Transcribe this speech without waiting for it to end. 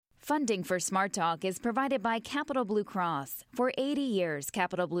Funding for Smart Talk is provided by Capital Blue Cross. For 80 years,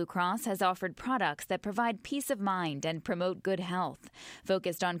 Capital Blue Cross has offered products that provide peace of mind and promote good health.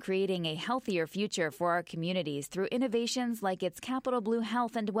 Focused on creating a healthier future for our communities through innovations like its Capital Blue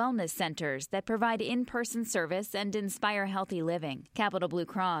Health and Wellness Centers that provide in-person service and inspire healthy living. Capital Blue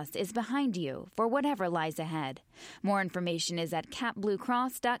Cross is behind you for whatever lies ahead. More information is at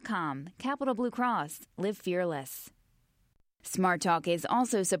capbluecross.com. Capital Blue Cross. Live fearless. Smart Talk is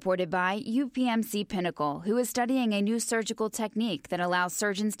also supported by UPMC Pinnacle, who is studying a new surgical technique that allows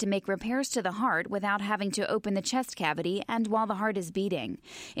surgeons to make repairs to the heart without having to open the chest cavity and while the heart is beating.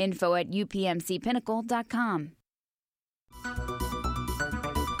 Info at upmcpinnacle.com.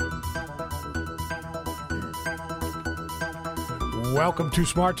 Welcome to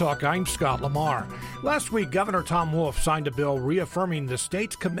Smart Talk. I'm Scott Lamar. Last week, Governor Tom Wolf signed a bill reaffirming the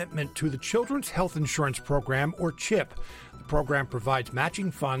state's commitment to the Children's Health Insurance Program, or CHIP. The program provides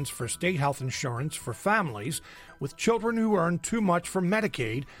matching funds for state health insurance for families with children who earn too much for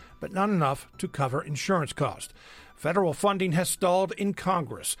Medicaid, but not enough to cover insurance costs. Federal funding has stalled in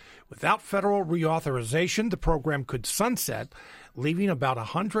Congress. Without federal reauthorization, the program could sunset, leaving about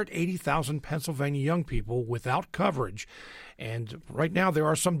 180,000 Pennsylvania young people without coverage. And right now there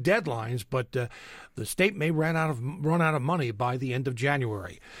are some deadlines, but the state may run out of money by the end of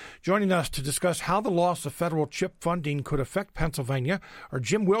January. Joining us to discuss how the loss of federal CHIP funding could affect Pennsylvania are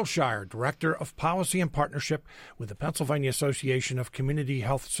Jim Wilshire, Director of Policy and Partnership with the Pennsylvania Association of Community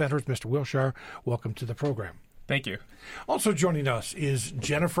Health Centers. Mr. Wilshire, welcome to the program. Thank you. Also joining us is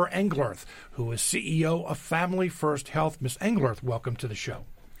Jennifer Englerth, who is CEO of Family First Health. Ms. Englerth, welcome to the show.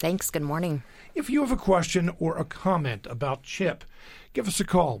 Thanks. Good morning. If you have a question or a comment about CHIP, give us a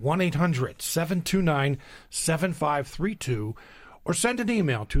call, 1-800-729-7532, or send an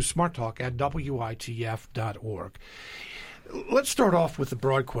email to smarttalk@witf.org. Let's start off with the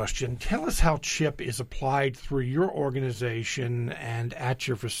broad question. Tell us how CHIP is applied through your organization and at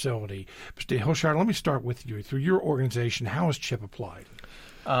your facility. Mr. Wilshire, let me start with you. Through your organization, how is CHIP applied?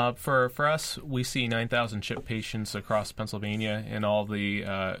 For us, we see 9,000 CHIP patients across Pennsylvania in all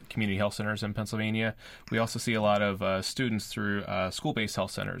the community health centers in Pennsylvania. We also see a lot of students through school-based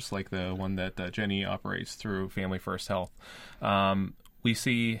health centers, like the one that Jenny operates through Family First Health. We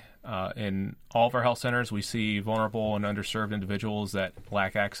see in all of our health centers, we see vulnerable and underserved individuals that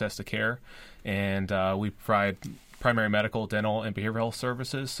lack access to care, and we provide primary medical, dental, and behavioral health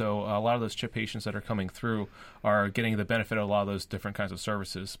services. So a lot of those CHIP patients that are coming through are getting the benefit of a lot of those different kinds of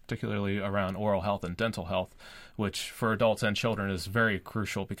services, particularly around oral health and dental health, which for adults and children is very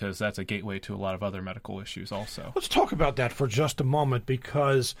crucial because that's a gateway to a lot of other medical issues also. Let's talk about that for just a moment,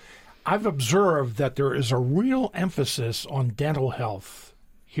 because I've observed that there is a real emphasis on dental health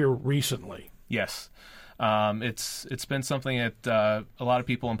here recently. Yes. It's been something that a lot of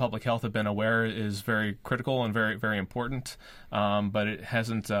people in public health have been aware is very critical and very, very important, but it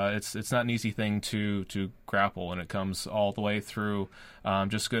hasn't. It's not an easy thing to grapple, and it comes all the way through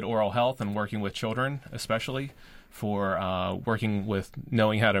just good oral health and working with children, especially for working with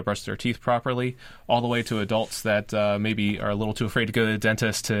knowing how to brush their teeth properly, all the way to adults that maybe are a little too afraid to go to the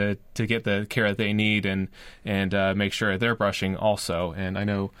dentist to get the care that they need and make sure they're brushing also. And I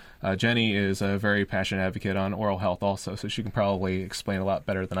know Jenny is a very passionate advocate on oral health also, so she can probably explain a lot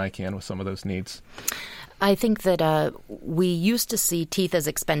better than I can with some of those needs. I think that we used to see teeth as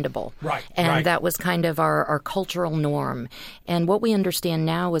expendable. Right. And that was kind of our cultural norm. And what we understand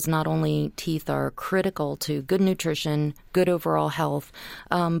now is not only teeth are critical to good nutrition, good overall health,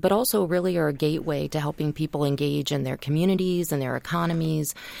 but also really are a gateway to helping people engage in their communities and their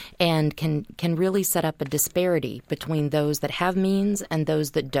economies, and can really set up a disparity between those that have means and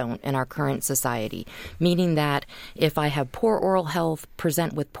those that don't in our current society. Meaning that if I have poor oral health,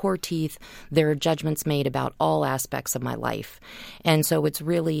 present with poor teeth, there are judgments made about all aspects of my life. And so it's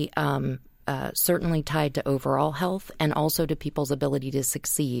really certainly tied to overall health and also to people's ability to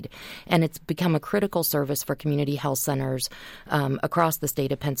succeed. And it's become a critical service for community health centers across the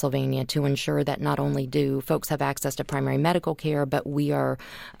state of Pennsylvania to ensure that not only do folks have access to primary medical care, but we are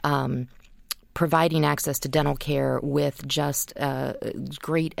providing access to dental care with just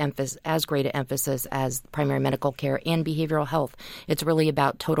great an emphasis as primary medical care and behavioral health. It's really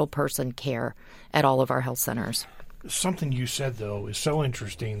about total person care at all of our health centers. Something you said, though, is so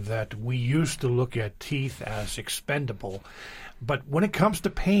interesting that we used to look at teeth as expendable. But when it comes to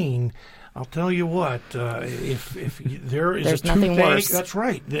pain, I'll tell you what, if there is There's a nothing toothache, worse. that's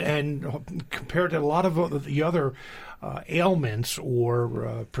right. And compared to a lot of the other ailments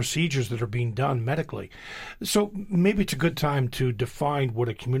or procedures that are being done medically. So maybe it's a good time to define what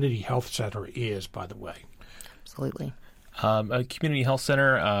a community health center is, by the way. Absolutely. A community health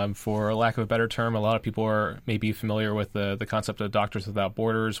center, for lack of a better term, a lot of people are maybe familiar with the concept of Doctors Without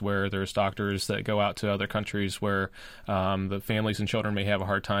Borders, where there's doctors that go out to other countries where the families and children may have a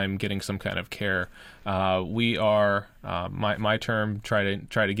hard time getting some kind of care. We are, my term, try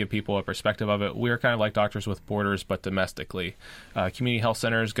to give people a perspective of it. We are kind of like Doctors with Borders, but domestically. Community health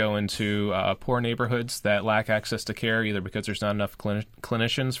centers go into poor neighborhoods that lack access to care, either because there's not enough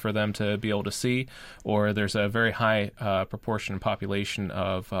clinicians for them to be able to see, or there's a very high proportion population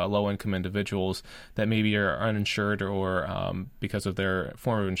of low-income individuals that maybe are uninsured or because of their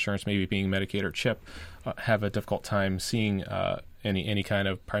form of insurance, maybe being Medicaid or CHIP, have a difficult time seeing any kind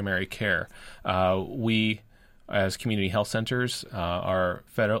of primary care. We, as community health centers,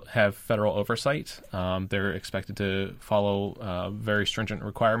 have federal oversight. They're expected to follow very stringent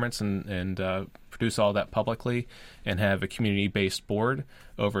requirements and produce all that publicly, and have a community-based board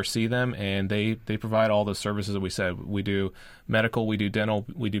oversee them, and they provide all the services that we said. We do medical, we do dental,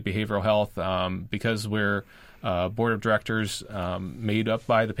 we do behavioral health. Because we're board of directors made up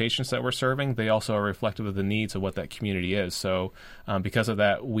by the patients that we're serving, they also are reflective of the needs of what that community is. So because of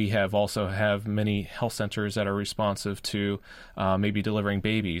that, we also have many health centers that are responsive to maybe delivering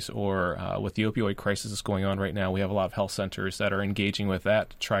babies, or with the opioid crisis that's going on right now, we have a lot of health centers that are engaging with that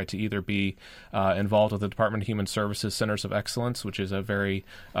to try to either be involved with the Department of Human Services Centers of Excellence, which is a very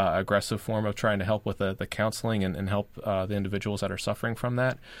aggressive form of trying to help with the counseling and help the individuals that are suffering from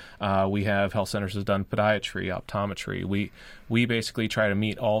that. We have health centers that have done podiatry, optometry. We basically try to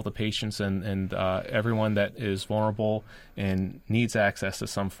meet all the patients and everyone that is vulnerable and needs access to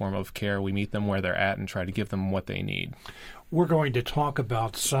some form of care. We meet them where they're at and try to give them what they need. We're going to talk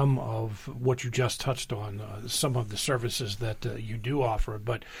about some of what you just touched on, some of the services that you do offer,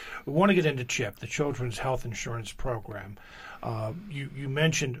 but we want to get into CHIP, the Children's Health Insurance Program. You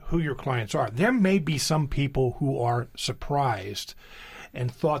mentioned who your clients are. There may be some people who are surprised and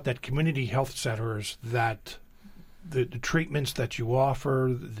thought that community health centers, that the treatments that you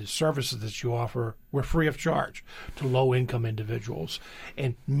offer, the services that you offer, were free of charge to low-income individuals,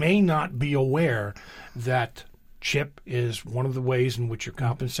 and may not be aware that CHIP is one of the ways in which you're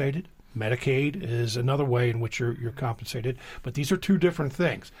compensated. Medicaid is another way in which you're compensated, but these are two different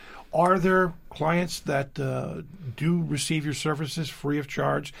things. Are there clients that do receive your services free of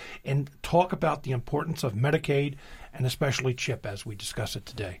charge? And talk about the importance of Medicaid and especially CHIP as we discuss it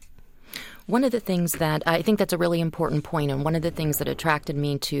today. One of the things that I think that's a really important point, and one of the things that attracted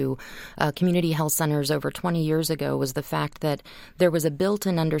me to community health centers over 20 years ago was the fact that there was a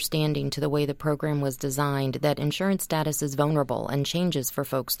built-in understanding to the way the program was designed that insurance status is vulnerable and changes for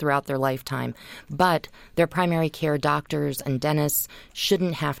folks throughout their lifetime, but their primary care doctors and dentists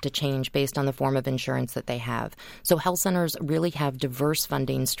shouldn't have to change based on the form of insurance that they have. So health centers really have diverse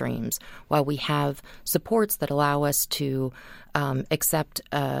funding streams, while we have supports that allow us to accept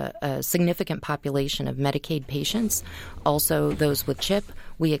a significant population of Medicaid patients, also those with CHIP.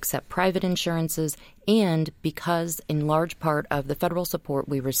 We accept private insurances, and because in large part of the federal support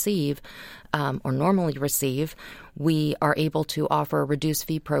we receive, or normally receive, we are able to offer a reduced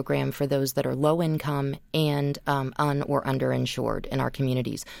fee program for those that are low income and un- or underinsured in our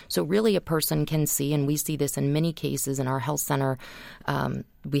communities. So really a person can see, and we see this in many cases in our health center,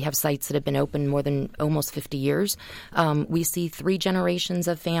 we have sites that have been open more than almost 50 years. We see 3 generations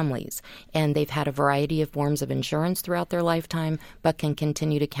of families, and they've had a variety of forms of insurance throughout their lifetime, but can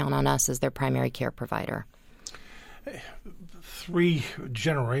continue to count on us as their primary care provider. 3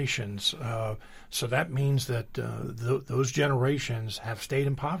 generations. So that means that those generations have stayed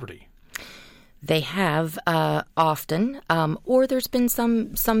in poverty. They have often, or there's been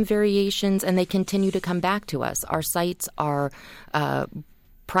some variations, and they continue to come back to us. Our sites are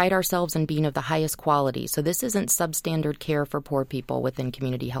pride ourselves in being of the highest quality. So this isn't substandard care for poor people within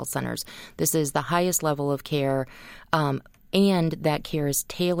community health centers. This is the highest level of care, and that care is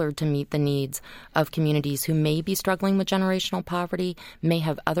tailored to meet the needs of communities who may be struggling with generational poverty, may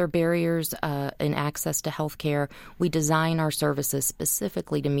have other barriers in access to health care. We design our services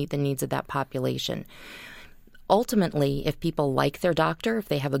specifically to meet the needs of that population. Ultimately, if people like their doctor, if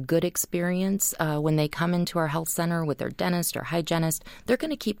they have a good experience when they come into our health center with their dentist or hygienist, they're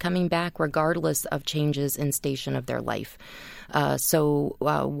going to keep coming back regardless of changes in station of their life. So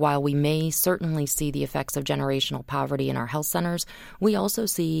while we may certainly see the effects of generational poverty in our health centers, we also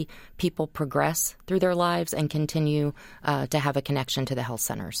see people progress through their lives and continue to have a connection to the health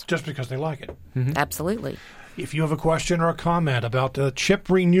centers. Just because they like it. Mm-hmm. Absolutely. If you have a question or a comment about the CHIP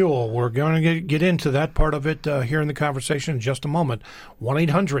renewal, we're going to get into that part of it here in the conversation in just a moment.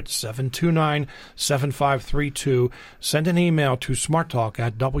 1-800-729-7532. Send an email to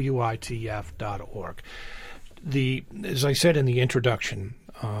smarttalk@witf.org. as I said in the introduction,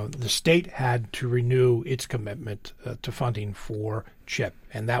 the state had to renew its commitment to funding for CHIP,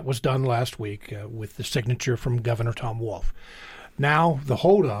 and that was done last week with the signature from Governor Tom Wolf. Now the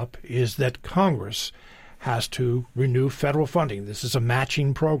holdup is that Congress has to renew federal funding. This is a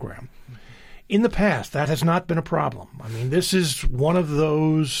matching program. In the past, that has not been a problem. I mean, this is one of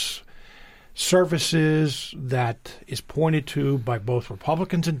those services that is pointed to by both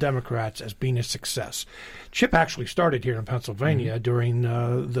Republicans and Democrats as being a success. CHIP actually started here in Pennsylvania during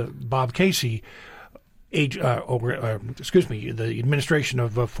the Bob Casey the administration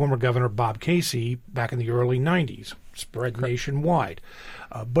of former Governor Bob Casey back in the early 90s, spread nationwide.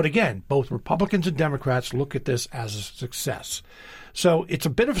 But again, both Republicans and Democrats look at this as a success. So it's a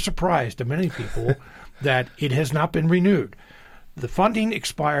bit of a surprise to many people that it has not been renewed. The funding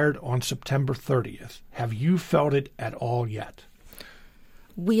expired on September 30th. Have you felt it at all yet?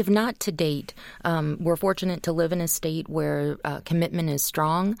 We have not to date. We're fortunate to live in a state where commitment is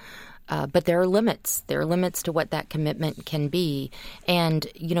strong. But there are limits. There are limits to what that commitment can be. And,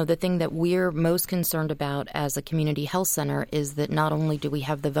 the thing that we're most concerned about as a community health center is that not only do we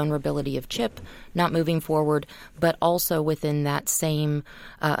have the vulnerability of CHIP not moving forward, but also within that same,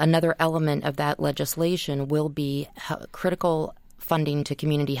 another element of that legislation will be critical funding to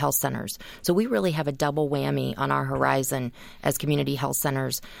community health centers. So we really have a double whammy on our horizon as community health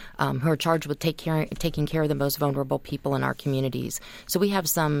centers who are charged with taking care of the most vulnerable people in our communities. So we have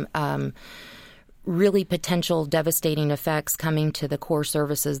some really potential devastating effects coming to the core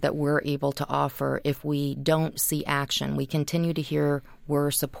services that we're able to offer if we don't see action. We continue to hear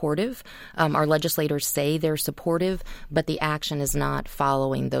we're supportive. Our legislators say they're supportive, but the action is not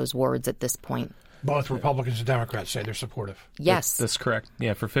following those words at this point. Both Republicans and Democrats say they're supportive. Yes. That's correct.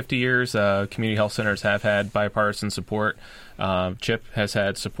 Yeah, for 50 years, community health centers have had bipartisan support. CHIP has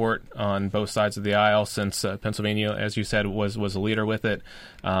had support on both sides of the aisle since Pennsylvania, as you said, was a leader with it.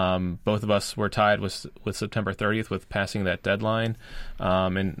 Both of us were tied with September 30th with passing that deadline.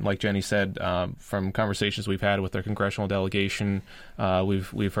 And like Jenny said, from conversations we've had with our congressional delegation,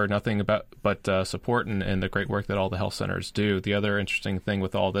 we've heard nothing but support and the great work that all the health centers do. The other interesting thing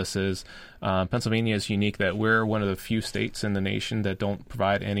with all this is Pennsylvania is unique that we're one of the few states in the nation that don't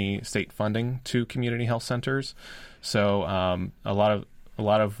provide any state funding to community health centers. So a lot of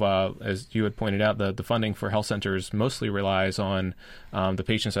as you had pointed out, the funding for health centers mostly relies on the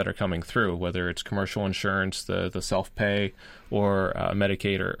patients that are coming through, whether it's commercial insurance, the self-pay, or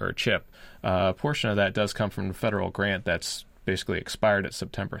Medicaid or CHIP. A portion of that does come from the federal grant that's basically expired at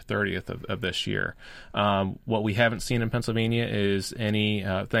September 30th of this year. What we haven't seen in Pennsylvania is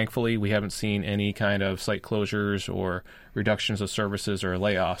thankfully, we haven't seen any kind of site closures or reductions of services or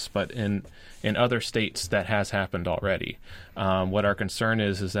layoffs, but in other states that has happened already. What our concern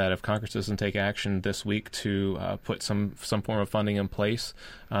is that if Congress doesn't take action this week to put some form of funding in place,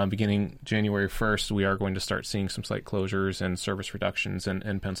 beginning January 1st, we are going to start seeing some site closures and service reductions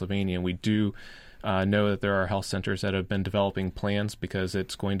in Pennsylvania. We do know that there are health centers that have been developing plans because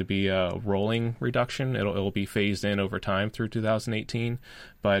it's going to be a rolling reduction. It'll be phased in over time through 2018.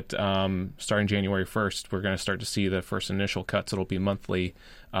 But starting January 1st, we're going to start to see the first initial cuts. It'll be monthly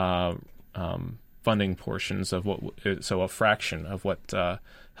funding portions of a fraction of what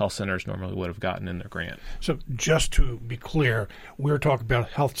health centers normally would have gotten in their grant. So just to be clear, we're talking about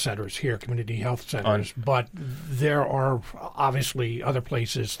health centers here, community health centers, but there are obviously other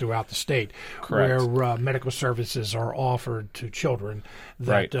places throughout the state Correct. Where medical services are offered to children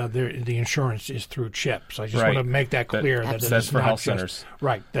that Right. The insurance is through CHIP. So I just Right. want to make that clear. That That's for not health just, centers.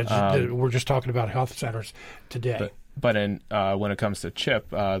 Right. We're just talking about health centers today. But when it comes to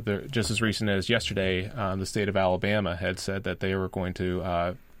CHIP, just as recent as yesterday, the state of Alabama had said that they were going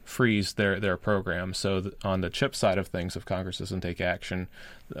to freeze their program. So on the CHIP side of things, if Congress doesn't take action,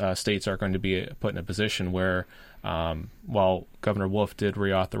 states are going to be put in a position where while Governor Wolf did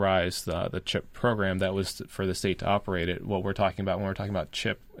reauthorize the CHIP program, that was for the state to operate it. What we're talking about when we're talking about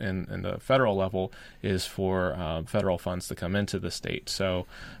CHIP in the federal level is for federal funds to come into the state. So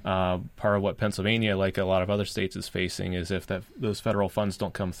part of what Pennsylvania, like a lot of other states, is facing is if those federal funds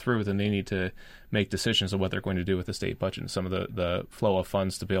don't come through, then they need to make decisions of what they're going to do with the state budget and some of the flow of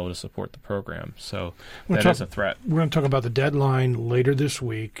funds to be able to support the program. So that is a threat. We're going to talk about the deadline later this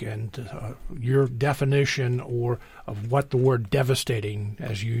week and your definition of what the word devastating,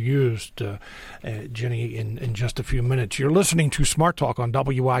 as you used, Jenny, in just a few minutes. You're listening to Smart Talk on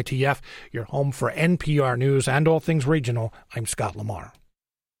WITF, your home for NPR News and all things regional. I'm Scott Lamar.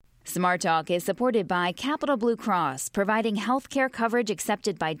 Smart Talk is supported by Capital Blue Cross, providing health care coverage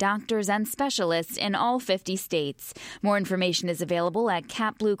accepted by doctors and specialists in all 50 states. More information is available at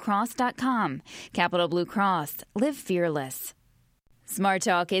capbluecross.com. Capital Blue Cross. Live fearless. Smart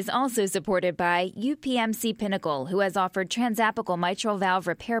Talk is also supported by UPMC Pinnacle, who has offered transapical mitral valve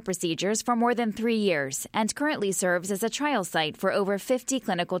repair procedures for more than 3 years and currently serves as a trial site for over 50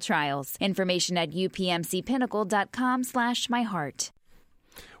 clinical trials. Information at upmcpinnacle.com/myheart.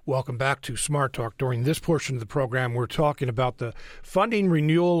 Welcome back to Smart Talk. During this portion of the program, we're talking about the funding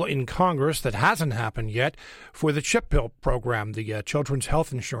renewal in Congress that hasn't happened yet for the CHIP program, the Children's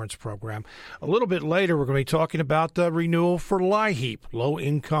Health Insurance Program. A little bit later, we're going to be talking about the renewal for LIHEAP, Low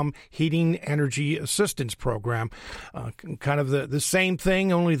Income Heating Energy Assistance Program. Kind of the same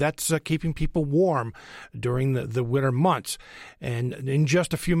thing, only that's keeping people warm during the winter months. And in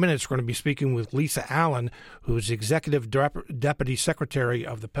just a few minutes, we're going to be speaking with Lisa Allen, who's Executive Deputy Secretary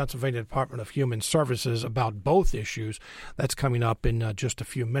of the Pennsylvania Department of Human Services, about both issues. That's coming up in just a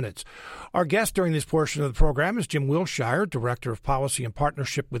few minutes. Our guest during this portion of the program is Jim Wilshire, Director of Policy and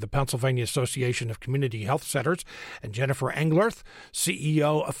Partnership with the Pennsylvania Association of Community Health Centers, and Jennifer Englerth,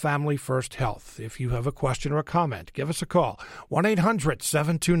 CEO of Family First Health. If you have a question or a comment, give us a call,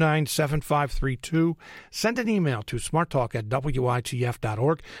 1-800-729-7532. Send an email to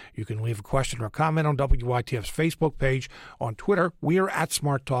smarttalk@witf.org. You can leave a question or a comment on WITF's Facebook page. On Twitter, we are at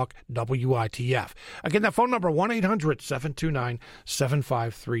Smart Talk WITF. Again, that phone number,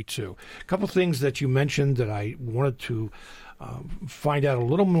 1-800-729-7532. A couple things that you mentioned that I wanted to find out a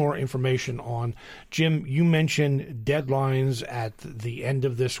little more information on. Jim, you mentioned deadlines at the end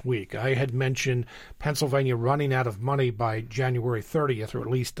of this week. I had mentioned Pennsylvania running out of money by January 30th, or at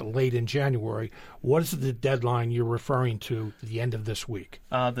least late in January. What is the deadline you're referring to, the end of this week?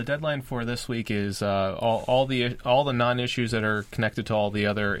 The deadline for this week is all the non-issues that are connected to all the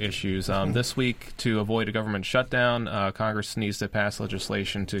other issues. This week, to avoid a government shutdown, Congress needs to pass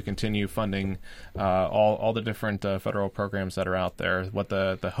legislation to continue funding all the different federal programs that are out there. What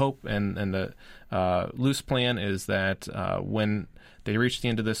the hope and the loose plan is that when they reach the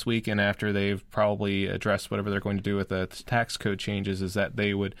end of this week and after they've probably addressed whatever they're going to do with the tax code changes, is that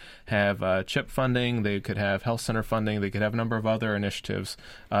they would have CHIP funding, they could have health center funding, they could have a number of other initiatives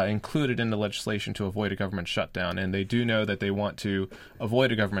included in the legislation to avoid a government shutdown. And they do know that they want to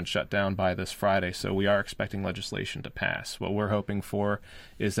avoid a government shutdown by this Friday, so we are expecting legislation to pass. What we're hoping for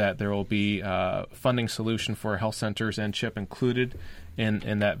is that there will be a funding solution for health centers and CHIP included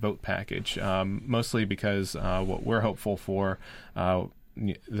in that vote package, mostly because what we're hopeful for,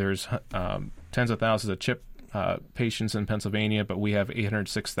 there's tens of thousands of CHIP patients in Pennsylvania, but we have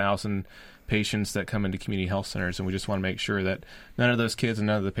 806,000 patients that come into community health centers, and we just want to make sure that none of those kids and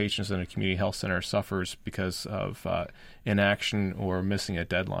none of the patients in a community health center suffers because of inaction or missing a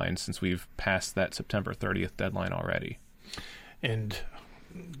deadline, since we've passed that September 30th deadline already. And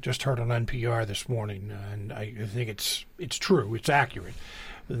just heard on NPR this morning, and I think it's true, it's accurate,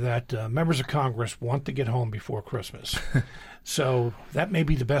 that members of Congress want to get home before Christmas. So that may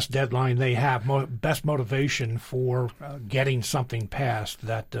be the best deadline they have, best motivation for getting something passed,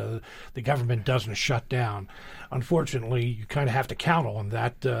 that the government doesn't shut down. Unfortunately, you kind of have to count on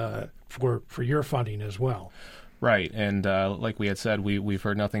that for your funding as well. Right, and like we had said, we've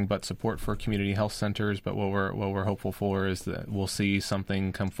heard nothing but support for community health centers. But what we're hopeful for is that we'll see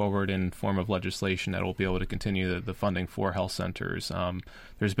something come forward in form of legislation that will be able to continue the funding for health centers.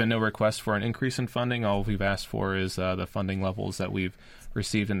 There's been no request for an increase in funding. All we've asked for is the funding levels that we've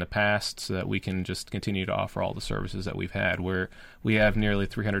received in the past, so that we can just continue to offer all the services that we've had. We have nearly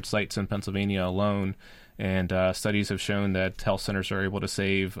 300 sites in Pennsylvania alone. And studies have shown that health centers are able to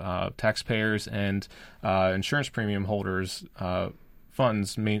save taxpayers and insurance premium holders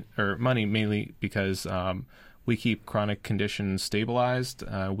money, mainly because we keep chronic conditions stabilized.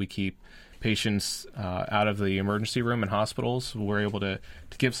 We keep patients out of the emergency room in hospitals. We're able to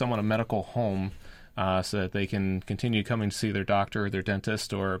give someone a medical home so that they can continue coming to see their doctor, their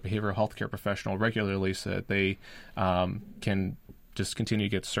dentist, or behavioral health care professional regularly, so that they can just continue to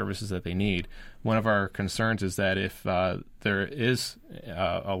get the services that they need. One of our concerns is that if there is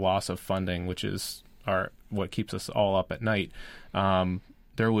a loss of funding, which is what keeps us all up at night,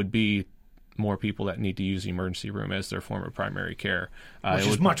 there would be more people that need to use the emergency room as their form of primary care. Which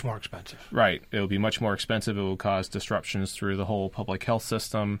is much more expensive. Right. It would be much more expensive. It will cause disruptions through the whole public health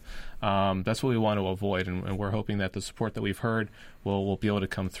system. That's what we want to avoid, and we're hoping that the support that we've heard will be able to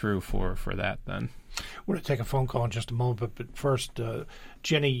come through for that then. We're going to take a phone call in just a moment, but first,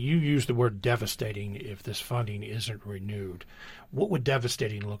 Jenny, you used the word devastating if this funding isn't renewed. What would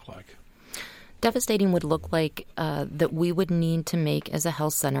devastating look like? Devastating would look like that we would need to make as a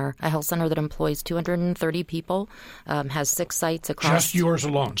health center that employs 230 people, has 6 sites across. Just yours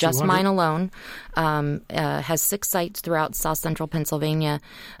alone? Just 200? mine alone. Has 6 sites throughout South Central Pennsylvania,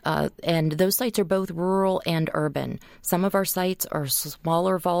 and those sites are both rural and urban. Some of our sites are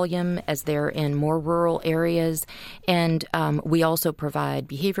smaller volume as they're in more rural areas, and we also provide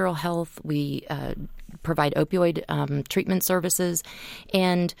behavioral health. We provide opioid treatment services,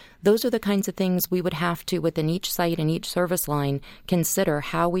 and those are the kinds of things we would have to, within each site and each service line, consider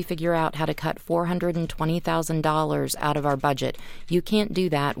how we figure out how to cut $420,000 out of our budget. You can't do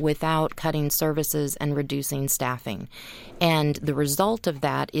that without cutting services and reducing staffing. And the result of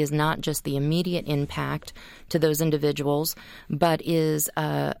that is not just the immediate impact to those individuals, but is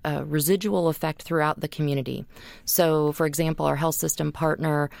a residual effect throughout the community. So, for example, our health system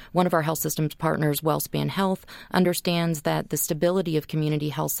partner, one of our health systems partners, WellSpan Health, understands that the stability of community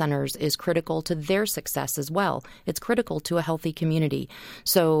health centers is critical to their success as well. It's critical to a healthy community.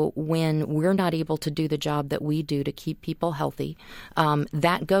 So when we're not able to do the job that we do to keep people healthy,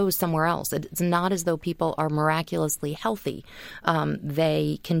 that goes somewhere else. It's not as though people are miraculously healthy.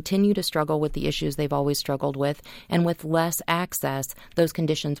 They continue to struggle with the issues they've always struggled with, and with less access, those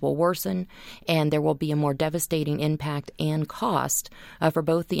conditions will worsen, and there will be a more devastating impact and cost for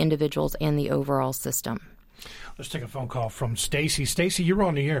both the individuals and the overall system. Let's take a phone call from Stacy. Stacy, you're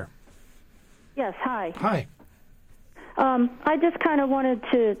on the air. Yes, hi. Hi. I just kind of wanted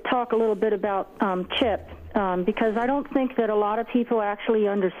to talk a little bit about CHIP because I don't think that a lot of people actually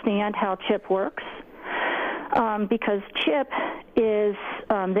understand how CHIP works. Because CHIP is,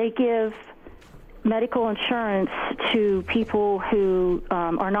 they give medical insurance to people who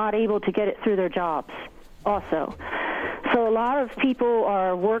are not able to get it through their jobs also. So a lot of people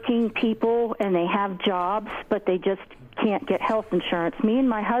are working people and they have jobs, but they just can't get health insurance. Me and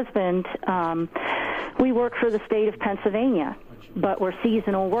my husband, we work for the state of Pennsylvania, but we're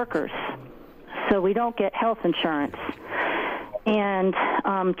seasonal workers, so we don't get health insurance. And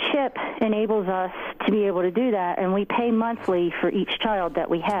CHIP enables us to be able to do that, and we pay monthly for each child that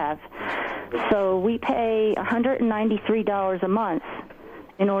we have. So we pay $193 a month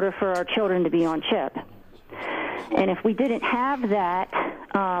in order for our children to be on CHIP. And if we didn't have that,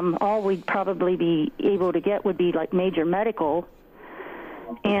 all we'd probably be able to get would be like major medical.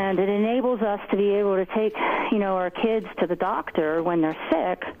 And it enables us to be able to take, our kids to the doctor when they're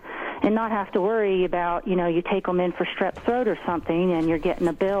sick and not have to worry about, you take them in for strep throat or something and you're getting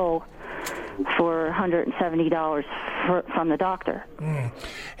a bill for $170 from the doctor.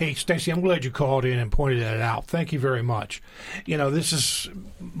 Hey, Stacey, I'm glad you called in and pointed that out. Thank you very much. This is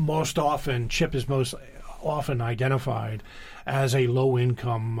most often, CHIP is most often identified as a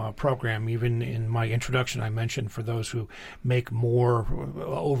low-income program. Even in my introduction, I mentioned for those who make more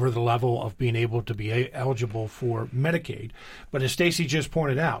over the level of being able to be eligible for Medicaid. But as Stacey just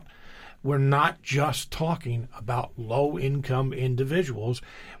pointed out, we're not just talking about low-income individuals.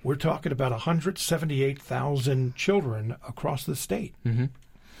 We're talking about 178,000 children across the state. Mm-hmm.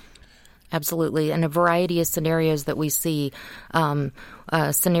 Absolutely, and a variety of scenarios that we see.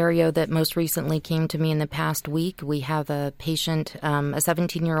 A scenario that most recently came to me in the past week, we have a patient, a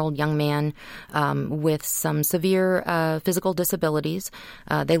 17-year-old young man with some severe physical disabilities.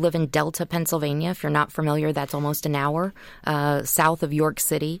 They live in Delta, Pennsylvania. If you're not familiar, that's almost an hour south of York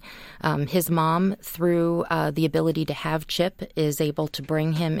City. His mom, through the ability to have CHIP, is able to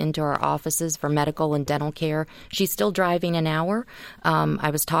bring him into our offices for medical and dental care. She's still driving an hour. I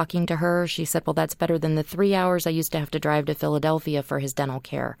was talking to her. She said, well, that's better than the 3 hours I used to have to drive to Philadelphia for his dental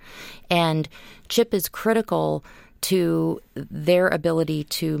care. And CHIP is critical to their ability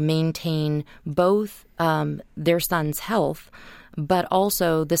to maintain both their son's health, but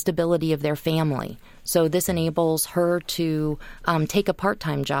also the stability of their family. So this enables her to take a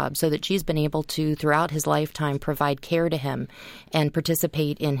part-time job so that she's been able to, throughout his lifetime, provide care to him and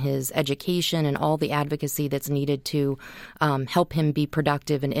participate in his education and all the advocacy that's needed to help him be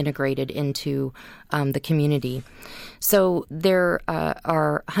productive and integrated into the community. So there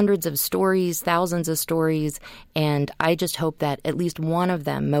are hundreds of stories, thousands of stories, and I just hope that at least one of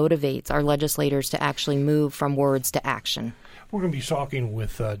them motivates our legislators to actually move from words to action. We're going to be talking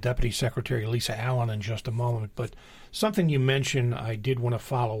with Deputy Secretary Lisa Allen in just a moment, but something you mentioned I did want to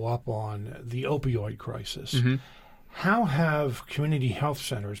follow up on, the opioid crisis. Mm-hmm. How have community health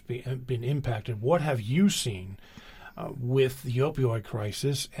centers been impacted? What have you seen with the opioid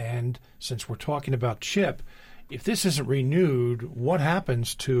crisis? And since we're talking about CHIP, if this isn't renewed, what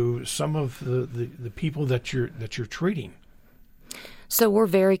happens to some of the people that you're treating? So we're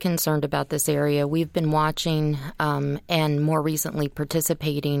very concerned about this area. We've been watching and more recently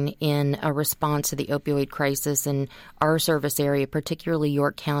participating in a response to the opioid crisis in our service area, particularly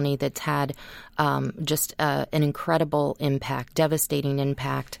York County, that's had just an incredible impact, devastating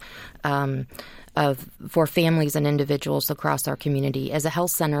impact for families and individuals across our community. As a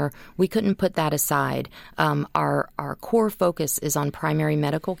health center, we couldn't put that aside. Our core focus is on primary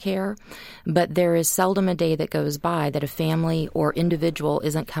medical care, but there is seldom a day that goes by that a family or individual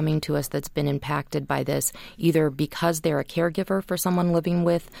isn't coming to us that's been impacted by this, either because they're a caregiver for someone living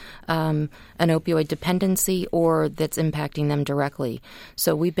with an opioid dependency or that's impacting them directly.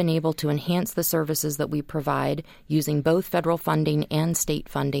 So we've been able to enhance the services that we provide using both federal funding and state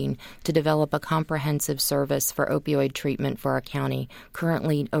funding to develop a comprehensive service for opioid treatment for our county.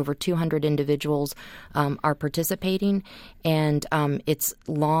 Currently, over 200 individuals are participating, and it's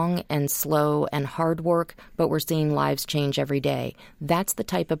long and slow and hard work, but we're seeing lives change every day. That's the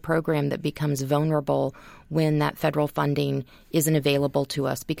type of program that becomes vulnerable when that federal funding isn't available to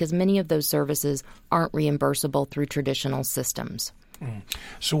us, because many of those services aren't reimbursable through traditional systems.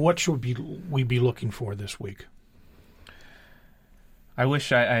 So what should we be looking for this week? I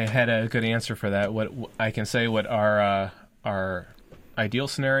wish I had a good answer for that. What I can say, what our ideal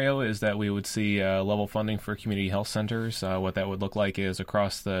scenario is that we would see level funding for community health centers. What that would look like is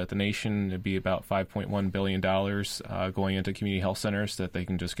across the nation, it'd be about $5.1 billion going into community health centers that they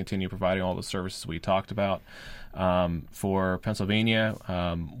can just continue providing all the services we talked about. For Pennsylvania,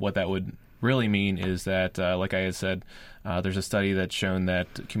 what that would really mean is that, like I had said, there's a study that's shown that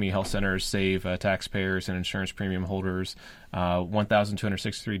community health centers save taxpayers and insurance premium holders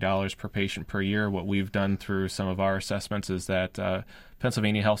 $1,263 per patient per year. What we've done through some of our assessments is that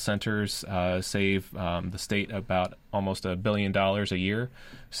Pennsylvania health centers save the state about almost $1 billion a year.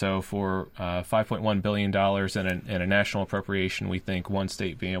 So for $5.1 billion in a national appropriation, we think one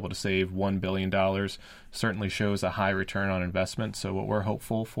state being able to save $1 billion certainly shows a high return on investment. So what we're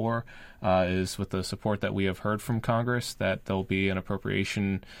hopeful for is, with the support that we have heard from Congress, that there'll be an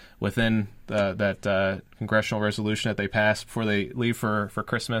appropriation within that congressional resolution that they pass before they leave for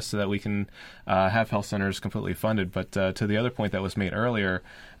Christmas, so that we can have health centers completely funded. But to the other point that was made earlier,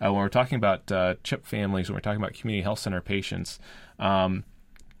 when we're talking about CHIP families, when we're talking about community health center patients,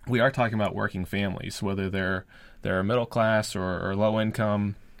 we are talking about working families, whether they're middle class or low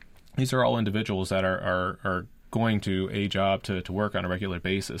income. These are all individuals that are going to a job to work on a regular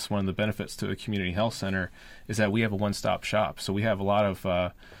basis. One of the benefits to a community health center is that we have a one-stop shop. So we have a lot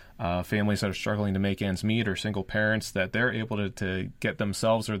of families that are struggling to make ends meet, or single parents, that they're able to get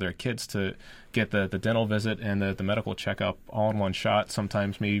themselves or their kids to get the dental visit and the medical checkup all in one shot,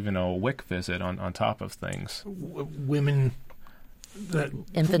 sometimes maybe even a WIC visit on top of things. Women...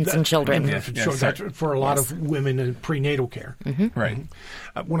 Infants and children. That's for a lot of women in prenatal care. Mm-hmm. Right.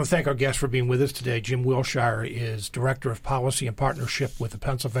 I want to thank our guest for being with us today. Jim Wilshire is Director of Policy and Partnership with the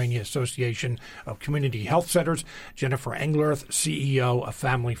Pennsylvania Association of Community Health Centers. Jennifer Englerth, CEO of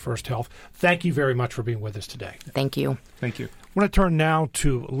Family First Health. Thank you very much for being with us today. Thank you. Thank you. I want to turn now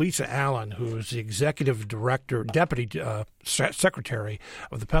to Lisa Allen, who is the Executive Director, Deputy Secretary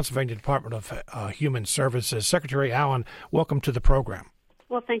of the Pennsylvania Department of Human Services. Secretary Allen, welcome to the program.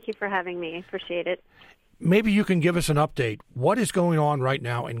 Well, thank you for having me. I appreciate it. Maybe you can give us an update. What is going on right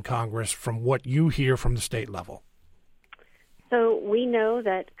now in Congress from what you hear from the state level? So we know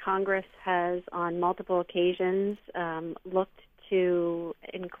that Congress has, on multiple occasions, looked to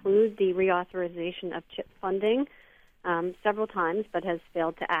include the reauthorization of CHIP funding several times, but has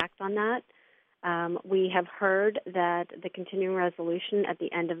failed to act on that. We have heard that the continuing resolution at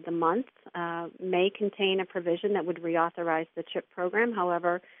the end of the month may contain a provision that would reauthorize the CHIP program.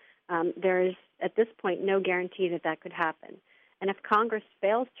 However, there is, at this point, no guarantee that that could happen. And if Congress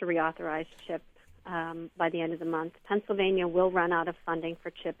fails to reauthorize CHIP by the end of the month, Pennsylvania will run out of funding for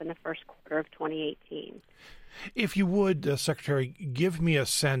CHIP in the first quarter of 2018. If you would, Secretary, give me a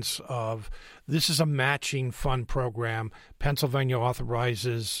sense of, this is a matching fund program. Pennsylvania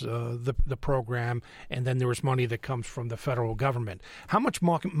authorizes the program, and then there is money that comes from the federal government. How much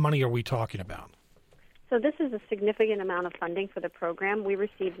money are we talking about? So this is a significant amount of funding for the program. We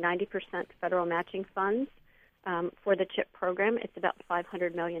receive 90% federal matching funds for the CHIP program. It's about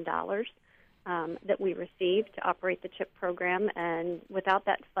 $500 million. That we receive to operate the CHIP program, and without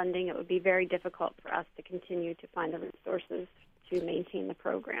that funding, it would be very difficult for us to continue to find the resources to maintain the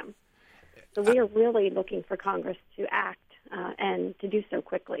program. So we are really looking for Congress to act and to do so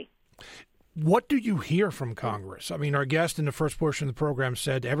quickly. What do you hear from Congress? I mean, our guest in the first portion of the program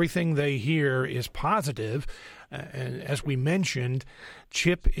said everything they hear is positive. And as we mentioned,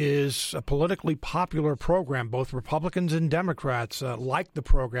 CHIP is a politically popular program. Both Republicans and Democrats like the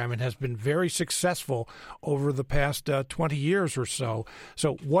program and has been very successful over the past 20 years or so.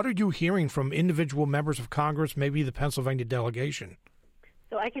 So what are you hearing from individual members of Congress, maybe the Pennsylvania delegation?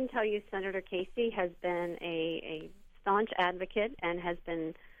 So I can tell you Senator Casey has been a staunch advocate and has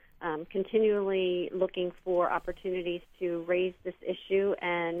been continually looking for opportunities to raise this issue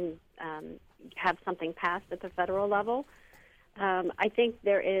and have something passed at the federal level. I think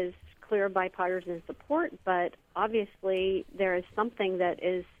there is clear bipartisan support, but obviously there is something that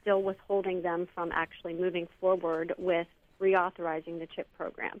is still withholding them from actually moving forward with reauthorizing the CHIP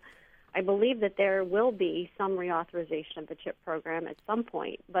program. I believe that there will be some reauthorization of the CHIP program at some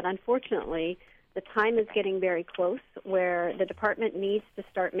point, but unfortunately the time is getting very close where the department needs to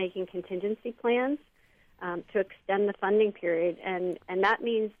start making contingency plans to extend the funding period, and that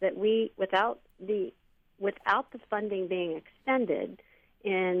means that we, without the funding being extended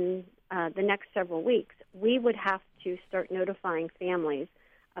in the next several weeks, we would have to start notifying families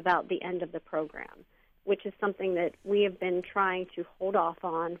about the end of the program, which is something that we have been trying to hold off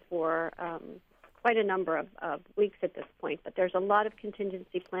on for quite a number of weeks at this point. But there's a lot of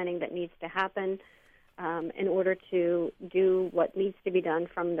contingency planning that needs to happen in order to do what needs to be done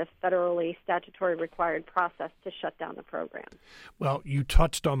from the federally statutory required process to shut down the program. Well, you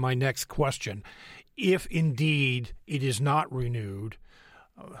touched on my next question. If indeed it is not renewed,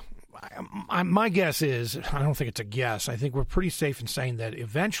 my guess is, I don't think it's a guess, I think we're pretty safe in saying that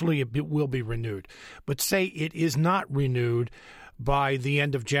eventually it will be renewed. But say it is not renewed by the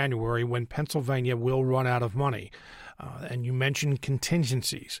end of January when Pennsylvania will run out of money. And you mentioned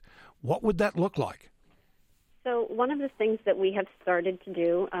contingencies. What would that look like? So one of the things that we have started to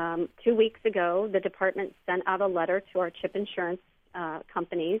do, 2 weeks ago, the department sent out a letter to our CHIP insurance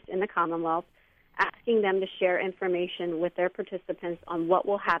companies in the Commonwealth asking them to share information with their participants on what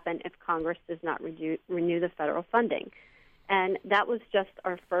will happen if Congress does not renew the federal funding. And that was just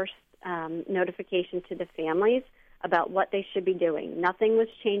our first notification to the families about what they should be doing. Nothing was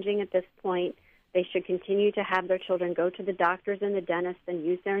changing at this point. They should continue to have their children go to the doctors and the dentist and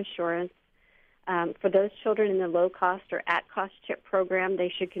use their insurance. For those children in the low-cost or at-cost CHIP program,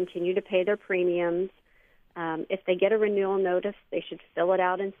 they should continue to pay their premiums. If they get a renewal notice, they should fill it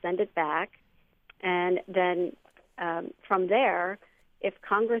out and send it back. And then from there, if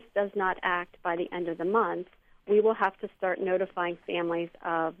Congress does not act by the end of the month, we will have to start notifying families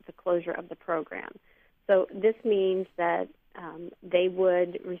of the closure of the program. So this means that they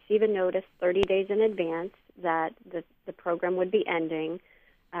would receive a notice 30 days in advance that the program would be ending.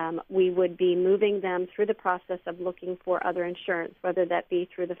 We would be moving them through the process of looking for other insurance, whether that be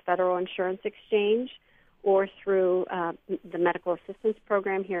through the Federal Insurance Exchange or through the Medical Assistance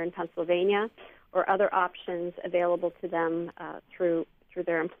Program here in Pennsylvania, or other options available to them through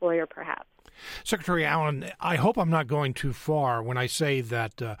their employer, perhaps. Secretary Allen, I hope I'm not going too far when I say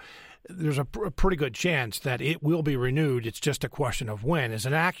that there's a pretty good chance that it will be renewed. It's just a question of when. Is it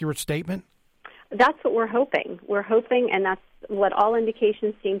an accurate statement? That's what we're hoping. We're hoping, and that's what all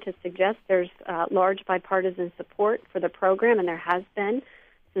indications seem to suggest. There's large bipartisan support for the program, and there has been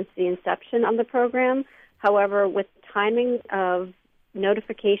since the inception of the program. However, with timing of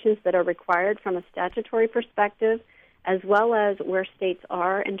notifications that are required from a statutory perspective, as well as where states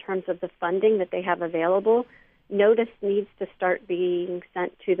are in terms of the funding that they have available, notice needs to start being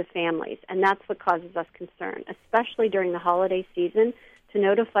sent to the families, and that's what causes us concern, especially during the holiday season, to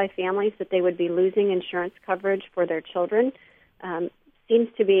notify families that they would be losing insurance coverage for their children seems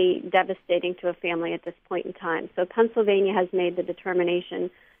to be devastating to a family at this point in time. So Pennsylvania has made the determination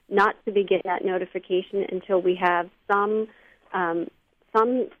not to begin that notification until we have some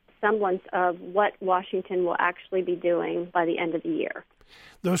semblance of what Washington will actually be doing by the end of the year.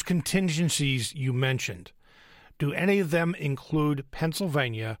 Those contingencies you mentioned, do any of them include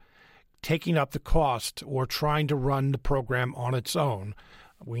Pennsylvania taking up the cost or trying to run the program on its own?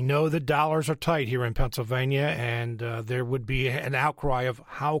 We know that dollars are tight here in Pennsylvania, and there would be an outcry of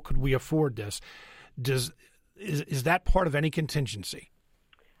how could we afford this. Is that part of any contingency?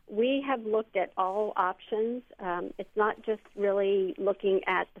 We have looked at all options. It's not just really looking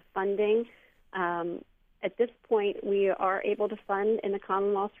at the funding. At this point, we are able to fund in the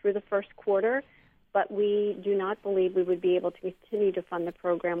Commonwealth through the first quarter, but we do not believe we would be able to continue to fund the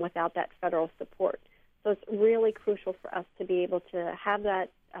program without that federal support. So it's really crucial for us to be able to have that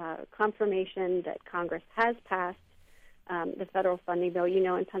confirmation that Congress has passed the federal funding bill. You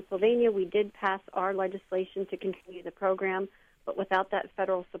know, in Pennsylvania, we did pass our legislation to continue the program, But without that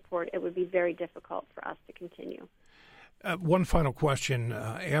federal support, it would be very difficult for us to continue. One final question.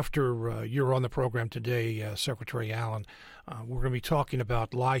 After you're on the program today, Secretary Allen, we're going to be talking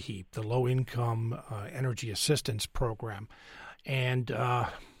about LIHEAP, the Low Income Energy Assistance Program. And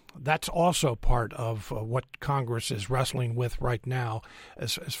that's also part of what Congress is wrestling with right now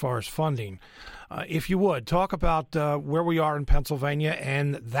as far as funding. If you would, talk about where we are in Pennsylvania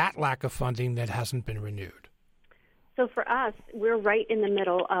and that lack of funding that hasn't been renewed. So for us, we're right in the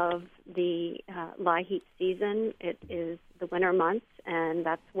middle of the LIHEAP season. It is the winter months, and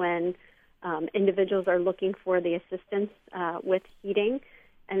that's when individuals are looking for the assistance with heating.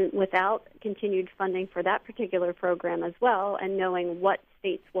 And without continued funding for that particular program as well, and knowing what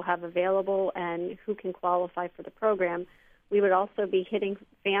states will have available and who can qualify for the program, we would also be hitting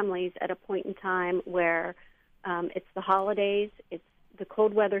families at a point in time where it's the holidays, it's the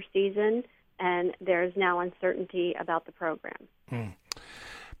cold weather season, and there's now uncertainty about the program.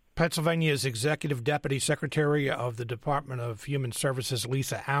 Pennsylvania's Executive Deputy Secretary of the Department of Human Services,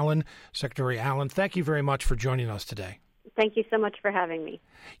 Lisa Allen. Secretary Allen, thank you very much for joining us today. Thank you so much for having me.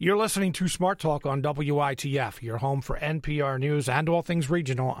 You're listening to Smart Talk on WITF, your home for NPR News and all things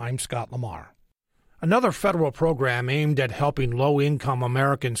regional. I'm Scott Lamar. Another federal program aimed at helping low-income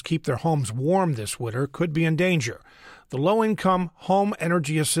Americans keep their homes warm this winter could be in danger. The Low-Income Home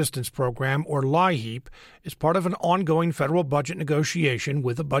Energy Assistance Program, or LIHEAP, is part of an ongoing federal budget negotiation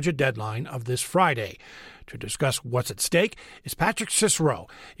with a budget deadline of this Friday. To discuss what's at stake is Patrick Cicero,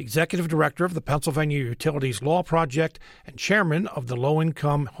 Executive Director of the Pennsylvania Utilities Law Project and Chairman of the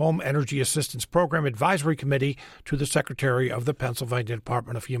Low-Income Home Energy Assistance Program Advisory Committee to the Secretary of the Pennsylvania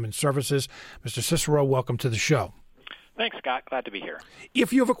Department of Human Services. Mr. Cicero, welcome to the show. Thanks, Scott. Glad to be here.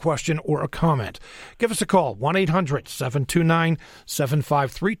 If you have a question or a comment, give us a call,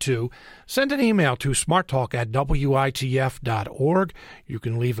 1-800-729-7532. Send an email to smarttalk@witf.org. You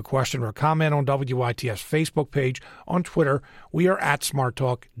can leave a question or a comment on WITF's Facebook page. On Twitter, we are at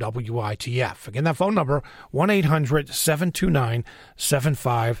SmartTalkWITF. Again, that phone number,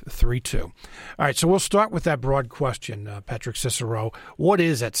 1-800-729-7532. All right, so we'll start with that broad question, Patrick Cicero. What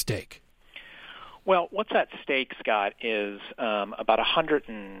is at stake? Well, what's at stake, Scott, is about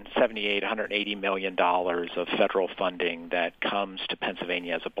 $180 million of federal funding that comes to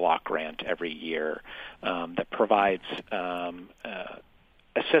Pennsylvania as a block grant every year that provides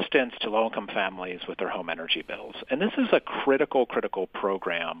assistance to low-income families with their home energy bills. And this is a critical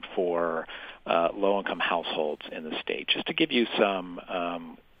program for low-income households in the state. Just to give you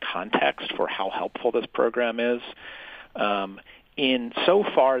some context for how helpful this program is, so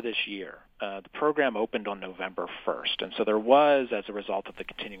far this year, the program opened on November 1st, and so there was, as a result of the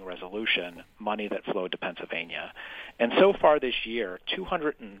continuing resolution, money that flowed to Pennsylvania. And so far this year,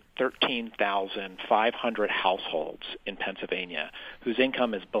 213,500 households in Pennsylvania whose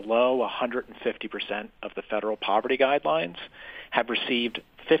income is below 150% of the federal poverty guidelines have received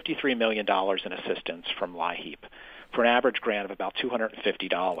 $53 million in assistance from LIHEAP for an average grant of about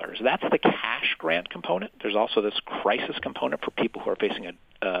 $250. That's the cash grant component. There's also this crisis component for people who are facing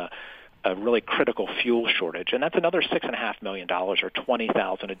a really critical fuel shortage, and that's another $6.5 million, or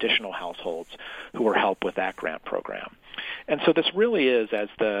 20,000 additional households who are helped with that grant program. And so this really is, as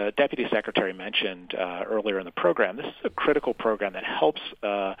the Deputy Secretary mentioned earlier in the program, this is a critical program that helps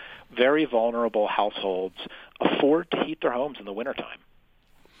very vulnerable households afford to heat their homes in the wintertime.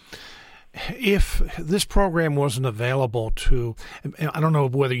 If this program wasn't available to, I don't know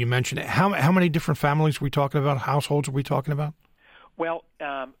whether you mentioned it, how many different families are we talking about, households are we talking about? Well,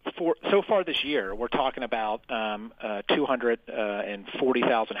 so far this year, we're talking about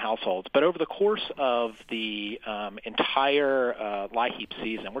 240,000 households. But over the course of the entire LIHEAP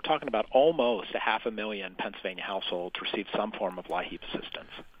season, we're talking about almost 500,000 Pennsylvania households receive some form of LIHEAP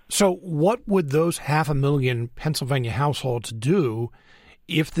assistance. So what would those 500,000 Pennsylvania households do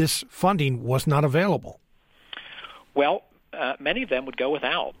if this funding was not available? Well, many of them would go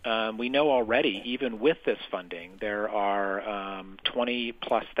without. We know already, even with this funding, there are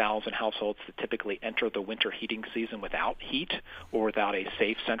 20-plus thousand households that typically enter the winter heating season without heat or without a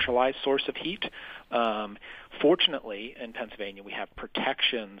safe centralized source of heat. Fortunately, in Pennsylvania, we have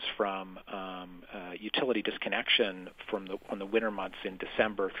protections from utility disconnection from the winter months in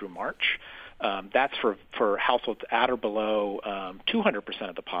December through March. That's for households at or below 200%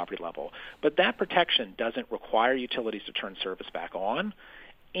 of the poverty level. But that protection doesn't require utilities to turn service back on.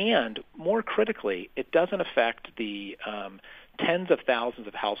 And more critically, it doesn't affect the tens of thousands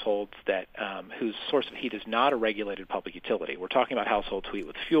of households that whose source of heat is not a regulated public utility. We're talking about households who heat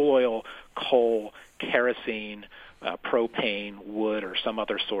with fuel oil, coal, kerosene, propane, wood, or some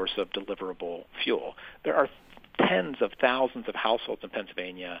other source of deliverable fuel. There are tens of thousands of households in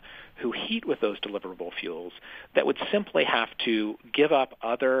Pennsylvania who heat with those deliverable fuels that would simply have to give up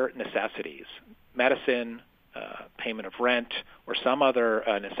other necessities, medicine, payment of rent, or some other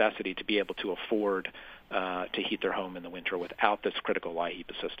necessity to be able to afford to heat their home in the winter without this critical LIHEAP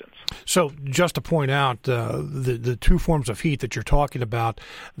assistance. So just to point out, the two forms of heat that you're talking about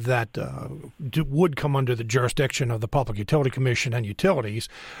that would come under the jurisdiction of the Public Utility Commission and utilities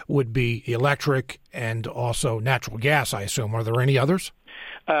would be electric and also natural gas, I assume. Are there any others?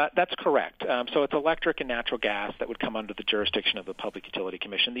 That's correct. So it's electric and natural gas that would come under the jurisdiction of the Public Utility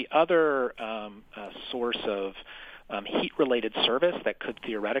Commission. The other source of heat-related service that could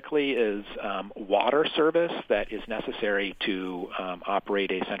theoretically is water service that is necessary to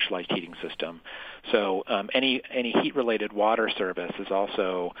operate a centralized heating system. So any heat-related water service is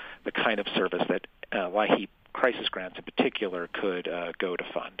also the kind of service that LIHEAP crisis grants in particular could go to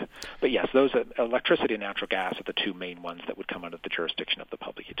fund. But yes, those electricity and natural gas are the two main ones that would come under the jurisdiction of the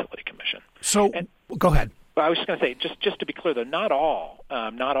Public Utility Commission. So go ahead. I was just going to say, just to be clear, though, not all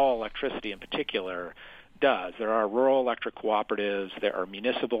electricity in particular does. There are rural electric cooperatives. There are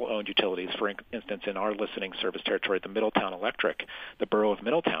municipal-owned utilities. For instance, in our listening service territory, the Middletown Electric, the borough of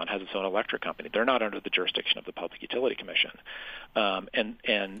Middletown has its own electric company. They're not under the jurisdiction of the Public Utility Commission.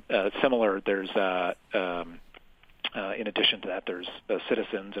 Similar, there's in addition to that, there's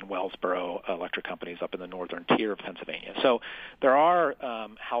Citizens and Wellsboro electric companies up in the northern tier of Pennsylvania. So there are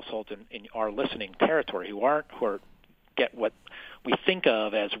households in our listening territory who get what we think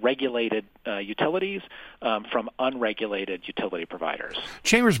of as regulated utilities from unregulated utility providers.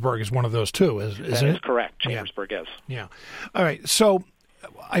 Chambersburg is one of those too, isn't it? That is correct. Chambersburg is. Yeah. All right. So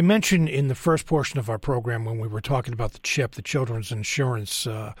I mentioned in the first portion of our program when we were talking about the CHIP, the Children's Insurance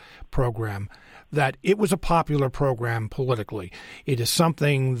Program, that it was a popular program politically. It is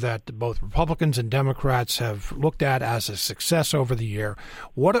something that both Republicans and Democrats have looked at as a success over the years.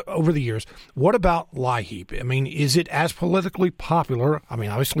 What about LIHEAP? I mean, is it as politically popular? I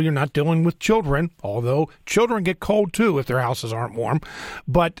mean, obviously you're not dealing with children, although children get cold too if their houses aren't warm.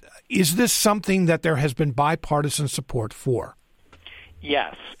 But is this something that there has been bipartisan support for?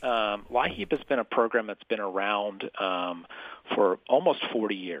 Yes. LIHEAP has been a program that's been around for almost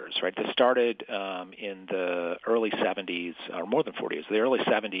 40 years, right? This started in the early 70s, or more than 40 years, the early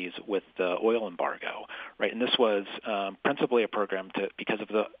 70s with the oil embargo, right? And this was principally a program because of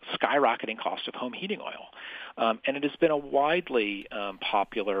the skyrocketing cost of home heating oil. And it has been a widely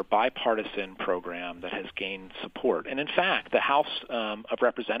popular bipartisan program that has gained support. And in fact, the House of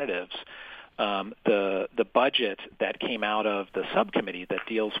Representatives, the budget that came out of the subcommittee that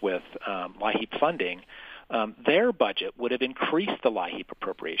deals with LIHEAP funding, their budget would have increased the LIHEAP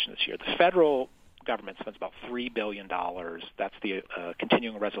appropriation this year. The federal government spends about $3 billion. That's the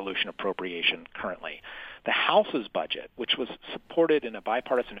continuing resolution appropriation currently. The House's budget, which was supported in a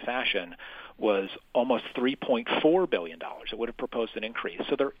bipartisan fashion, was almost $3.4 billion. It would have proposed an increase.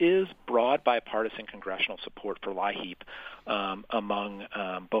 So there is broad bipartisan congressional support for LIHEAP among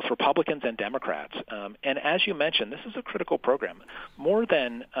both Republicans and Democrats. And as you mentioned, this is a critical program. More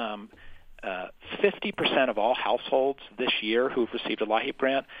than 50% of all households this year who have received a LIHEAP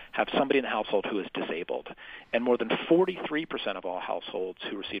grant have somebody in the household who is disabled. And more than 43% of all households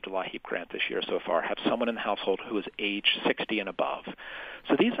who received a LIHEAP grant this year so far have someone in the household who is age 60 and above.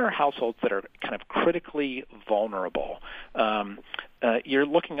 So these are households that are kind of critically vulnerable. You're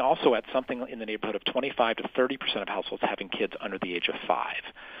looking also at something in the neighborhood of 25 to 30% of households having kids under the age of 5.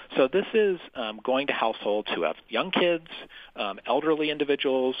 So this is going to households who have young kids, elderly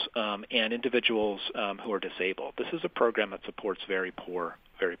individuals, and individuals who are disabled. This is a program that supports very poor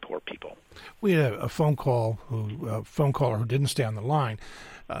people. We had a phone caller who didn't stay on the line.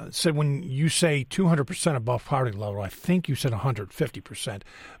 Said when you say 200% above poverty level, I think you said 150%.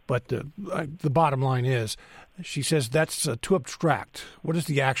 But the bottom line is, she says that's too abstract. What is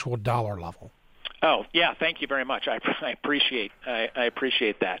the actual dollar level? Oh, yeah, thank you very much. I appreciate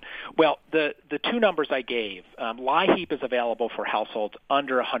that. Well, the two numbers I gave, LIHEAP is available for households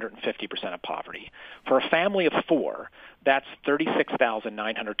under 150% of poverty. For a family of 4, that's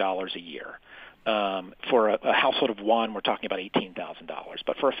 $36,900 a year. For a household of 1, we're talking about $18,000.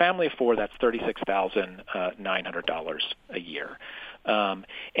 But for a family of 4, that's $36,900 a year. And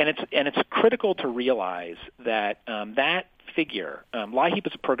it's critical to realize that that figure, LIHEAP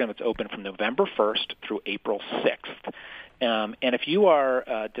is a program that's open from November 1st through April 6th. And if you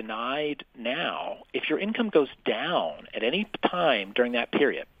are denied now, if your income goes down at any time during that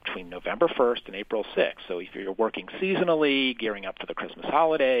period, between November 1st and April 6th, so if you're working seasonally, gearing up for the Christmas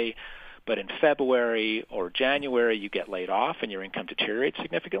holiday, but in February or January you get laid off and your income deteriorates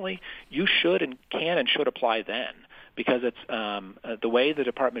significantly, you should and can and should apply then. Because it's the way the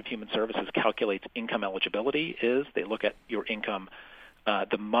Department of Human Services calculates income eligibility is they look at your income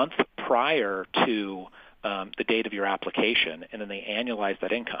the month prior to the date of your application, and then they annualize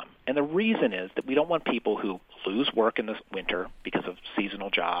that income. And the reason is that we don't want people who lose work in the winter because of seasonal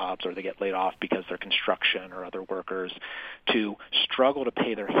jobs or they get laid off because they're construction or other workers to struggle to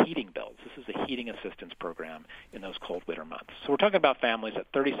pay their heating bills. This is a heating assistance program in those cold winter months. So we're talking about families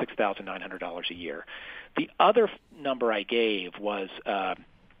at $36,900 a year. The other number I gave was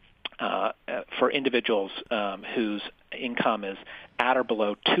for individuals whose income is at or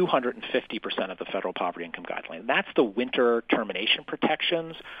below 250% of the federal poverty income guideline. That's the winter termination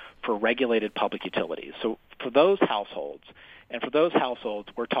protections for regulated public utilities. So for those households,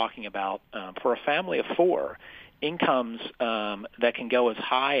 we're talking about, for a family of four, incomes that can go as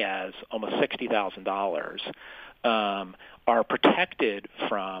high as almost $60,000 are protected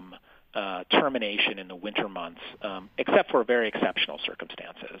from termination in the winter months, except for very exceptional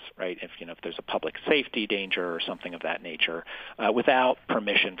circumstances, right? If there's a public safety danger or something of that nature, without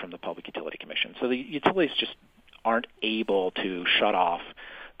permission from the Public Utility Commission. So the utilities just aren't able to shut off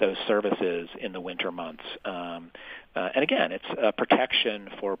those services in the winter months. And again, it's a protection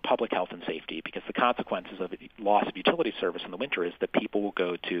for public health and safety, because the consequences of loss of utility service in the winter is that people will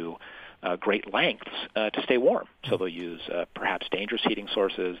go to great lengths to stay warm. So they'll use perhaps dangerous heating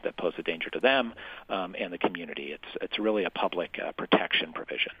sources that pose a danger to them and the community. It's really a public protection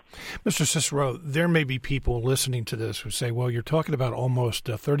provision. Mr. Cicero, there may be people listening to this who say, well, you're talking about almost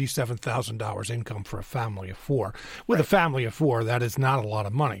 $37,000 income for a family of four. With a family of four, that is not a lot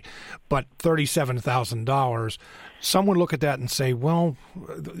of money. But $37,000, some would look at that and say, well,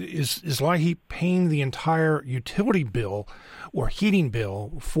 is LIHEAP paying the entire utility bill or heating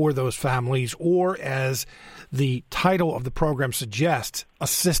bill for those families, or, as the title of the program suggests,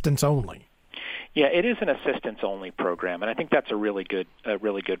 assistance only? Yeah, it is an assistance-only program, and I think that's a really good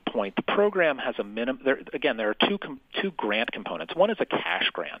point. The program has a minimum. There are two grant components. One is a cash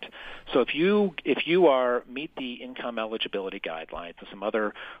grant. So if you meet the income eligibility guidelines and some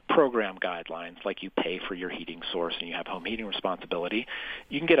other program guidelines, like you pay for your heating source and you have home heating responsibility,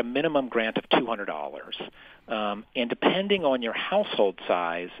 you can get a minimum grant of $200. And depending on your household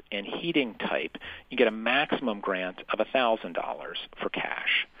size and heating type, you get a maximum grant of $1,000 for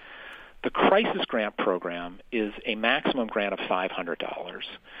cash. The Crisis Grant Program is a maximum grant of $500,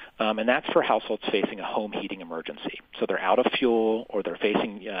 and that's for households facing a home heating emergency. So they're out of fuel, or they're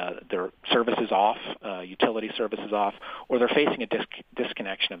facing their services off, utility services off, or they're facing a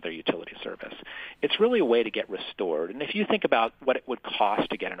disconnection of their utility service. It's really a way to get restored. And if you think about what it would cost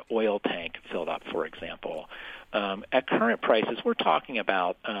to get an oil tank filled up, for example, at current prices, we're talking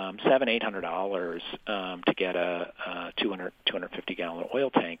about $700-800 to get a 250-gallon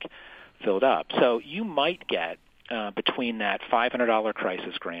oil tank filled up. So you might get between that $500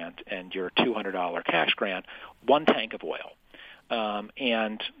 crisis grant and your $200 cash grant, one tank of oil.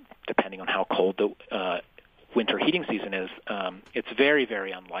 And depending on how cold the winter heating season is, it's very,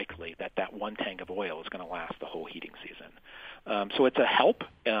 very unlikely that one tank of oil is going to last the whole heating season. So it's a help.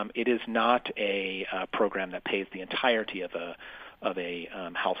 It is not a program that pays the entirety of a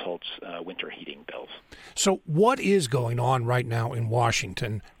household's winter heating bills. So what is going on right now in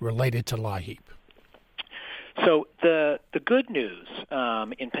Washington related to LIHEAP? So the good news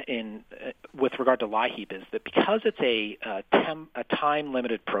with regard to LIHEAP is that because it's a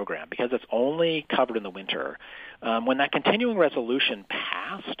time-limited program, because it's only covered in the winter, when that continuing resolution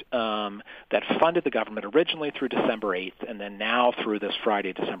passed that funded the government originally through December 8th and then now through this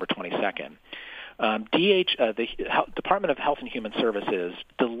Friday, December 22nd, the Department of Health and Human Services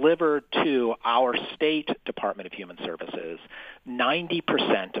delivered to our state Department of Human Services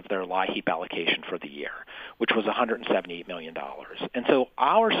 90% of their LIHEAP allocation for the year, which was $178 million. And so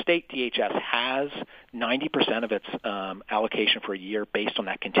our state DHS has 90% of its allocation for a year based on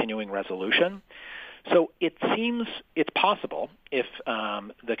that continuing resolution. So it seems it's possible if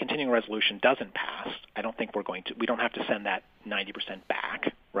the continuing resolution doesn't pass. I don't think we don't have to send that 90%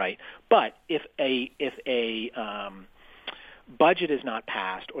 back, right? But if a budget is not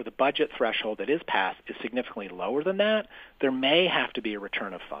passed, or the budget threshold that is passed is significantly lower than that, there may have to be a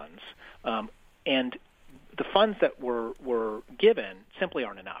return of funds. And the funds that were given simply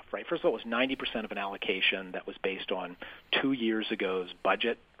aren't enough, right? First of all, it was 90% of an allocation that was based on 2 years ago's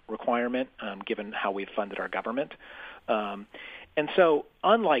budget requirement, given how we've funded our government. And so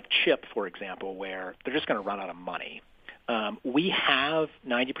unlike CHIP, for example, where they're just going to run out of money, we have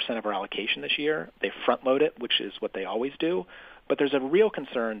 90% of our allocation this year. They front load it, which is what they always do. But there's a real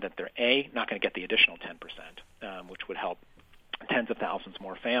concern that they're, A, not going to get the additional 10%, which would help tens of thousands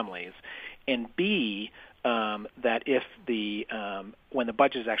more families, and B, that if when the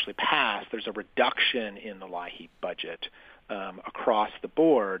budget is actually passed, there's a reduction in the LIHEAP budget across the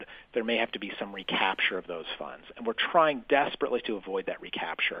board, there may have to be some recapture of those funds. And we're trying desperately to avoid that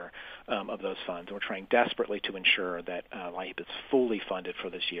recapture of those funds. And we're trying desperately to ensure that LIHEAP is fully funded for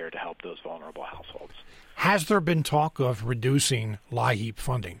this year to help those vulnerable households. Has there been talk of reducing LIHEAP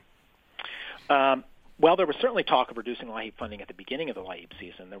funding? Well, there was certainly talk of reducing LIHEAP funding at the beginning of the LIHEAP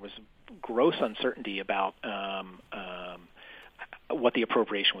season. There was gross uncertainty about what the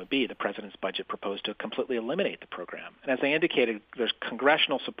appropriation would be. The president's budget proposed to completely eliminate the program. And as I indicated, there's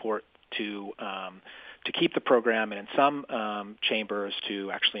congressional support to keep the program, and in some chambers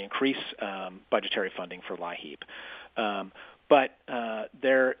to actually increase budgetary funding for LIHEAP. But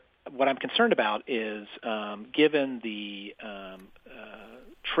what I'm concerned about is given the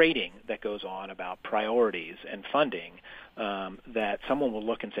trading that goes on about priorities and funding, that someone will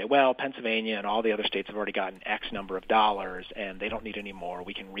look and say, well, Pennsylvania and all the other states have already gotten X number of dollars and they don't need any more.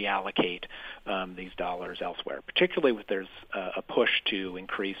 We can reallocate these dollars elsewhere, particularly if there's a push to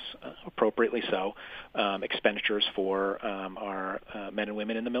increase, appropriately so, expenditures for our men and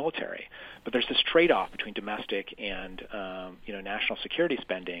women in the military. But there's this trade-off between domestic and national security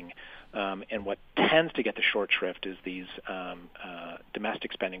spending, and what tends to get the short shrift is these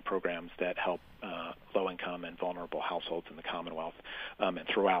domestic spending programs that help low-income and vulnerable households in the Commonwealth and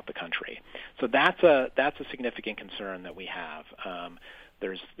throughout the country. So that's a significant concern that we have.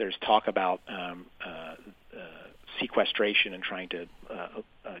 There's talk about sequestration and trying to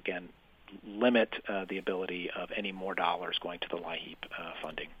again limit the ability of any more dollars going to the LIHEAP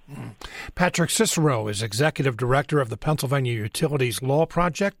funding. Patrick Cicero is Executive Director of the Pennsylvania Utilities Law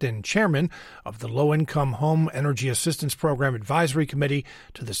Project and Chairman of the Low-Income Home Energy Assistance Program Advisory Committee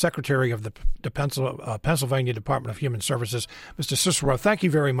to the Secretary of the Pennsylvania Department of Human Services. Mr. Cicero, thank you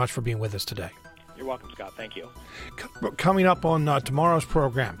very much for being with us today. You're welcome, Scott. Thank you. Coming up on tomorrow's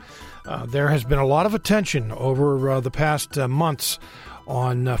program, there has been a lot of attention over the past months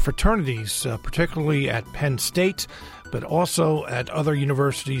on fraternities, particularly at Penn State, but also at other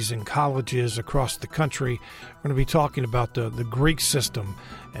universities and colleges across the country. We're going to be talking about the Greek system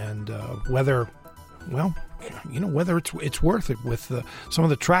and whether it's worth it with some of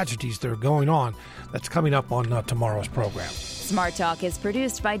the tragedies that are going on. That's coming up on tomorrow's program. Smart Talk is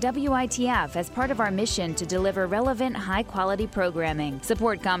produced by WITF as part of our mission to deliver relevant, high-quality programming.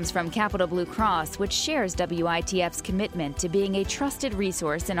 Support comes from Capital Blue Cross, which shares WITF's commitment to being a trusted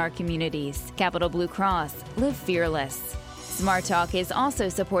resource in our communities. Capital Blue Cross. Live fearless. Smart Talk is also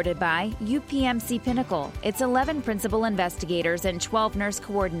supported by UPMC Pinnacle. Its 11 principal investigators and 12 nurse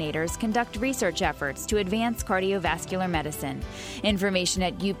coordinators conduct research efforts to advance cardiovascular medicine. Information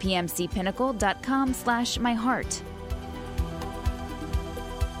at upmcpinnacle.com/myheart.